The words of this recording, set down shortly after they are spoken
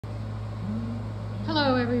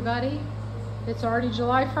Hello everybody. It's already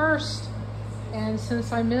July 1st, and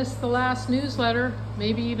since I missed the last newsletter,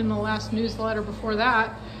 maybe even the last newsletter before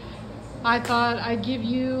that, I thought I'd give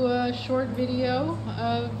you a short video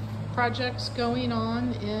of projects going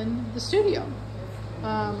on in the studio.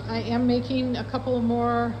 I am making a couple of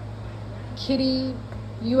more kitty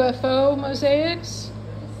UFO mosaics,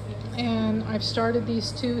 and I've started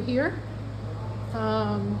these two here.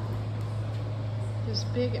 This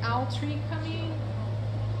big owl tree coming.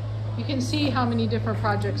 You can see how many different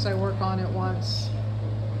projects I work on at once.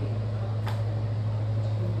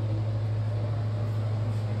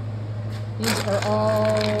 These are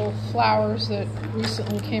all flowers that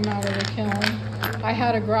recently came out of the kiln. I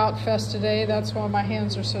had a grout fest today, that's why my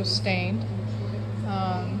hands are so stained.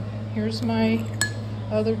 Here's my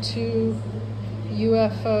other two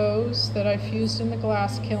UFOs that I fused in the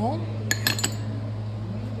glass kiln.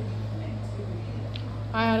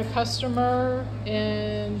 I had a customer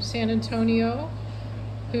in San Antonio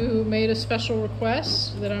who made a special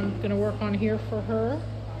request that I'm going to work on here for her.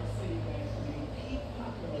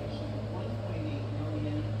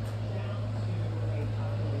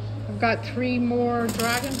 I've got 3 more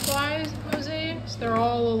dragonflies mosaics. They're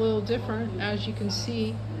all a little different, as you can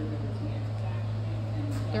see.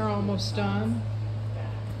 They're almost done.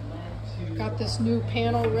 I've got this new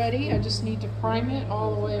panel ready. I just need to prime it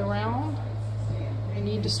all the way around. I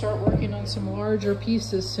need to start working on some larger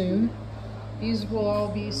pieces soon. These will all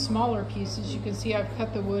be smaller pieces. You can see I've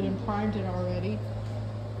cut the wood and primed it already.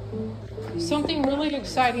 Something really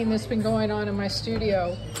exciting that's been going on in my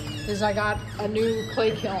studio is I got a new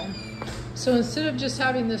clay kiln. So instead of just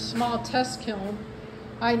having this small test kiln,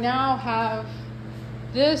 I now have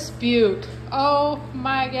this beaut. Oh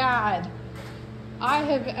my God. I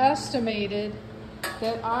have estimated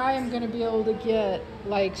that I am going to be able to get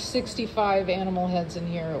like 65 animal heads in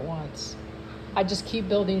here at once. I just keep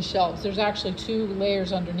building shelves. There's actually 2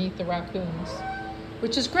 layers underneath the raccoons,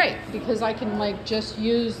 which is great because I can like just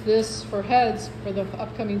use this for heads for the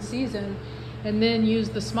upcoming season and then use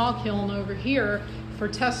the small kiln over here for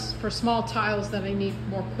tests for small tiles that I need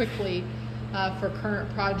more quickly for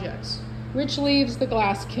current projects, which leaves the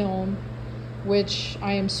glass kiln, which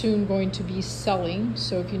I am soon going to be selling.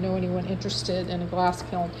 So if you know anyone interested in a glass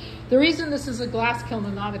kiln. The reason this is a glass kiln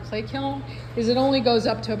and not a clay kiln is it only goes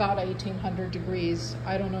up to about 1800 degrees.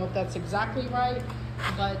 I don't know if that's exactly right,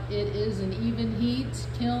 but it is an even heat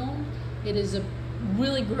kiln. It is a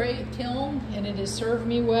really great kiln and it has served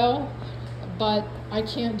me well, but I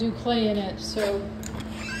can't do clay in it. So,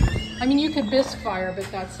 I mean, you could bisque fire, but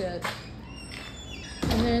that's it.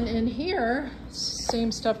 And then in here,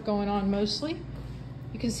 same stuff going on mostly.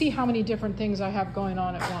 You can see how many different things I have going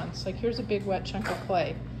on at once. Like here's a big wet chunk of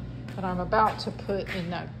clay that I'm about to put in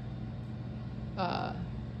that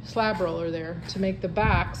slab roller there to make the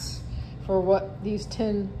backs for what these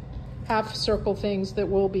 10 half circle things that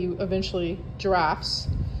will be eventually giraffes.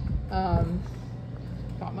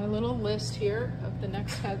 Got my little list here of the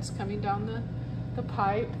next heads coming down the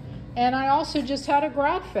pipe. And I also just had a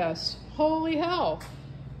grout fest. Holy hell.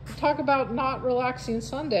 Talk about not relaxing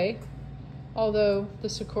Sunday, although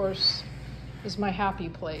this of course is my happy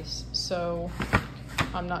place, so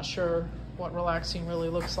I'm not sure what relaxing really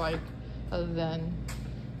looks like other than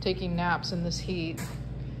taking naps in this heat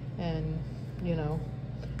and, you know,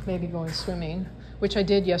 maybe going swimming, which I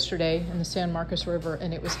did yesterday in the San Marcos River,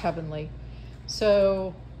 and it was heavenly.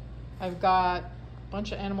 So I've got a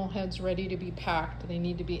bunch of animal heads ready to be packed. They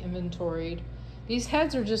need to be inventoried. These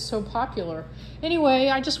heads are just so popular. Anyway,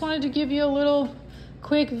 I just wanted to give you a little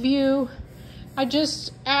quick view. I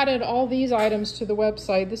just added all these items to the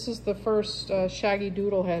website. This is the first Shaggy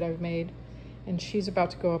Doodle head I've made, and she's about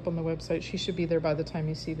to go up on the website. She should be there by the time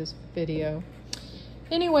you see this video.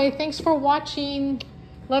 Anyway, thanks for watching.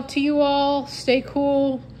 Love to you all. Stay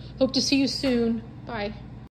cool. Hope to see you soon. Bye.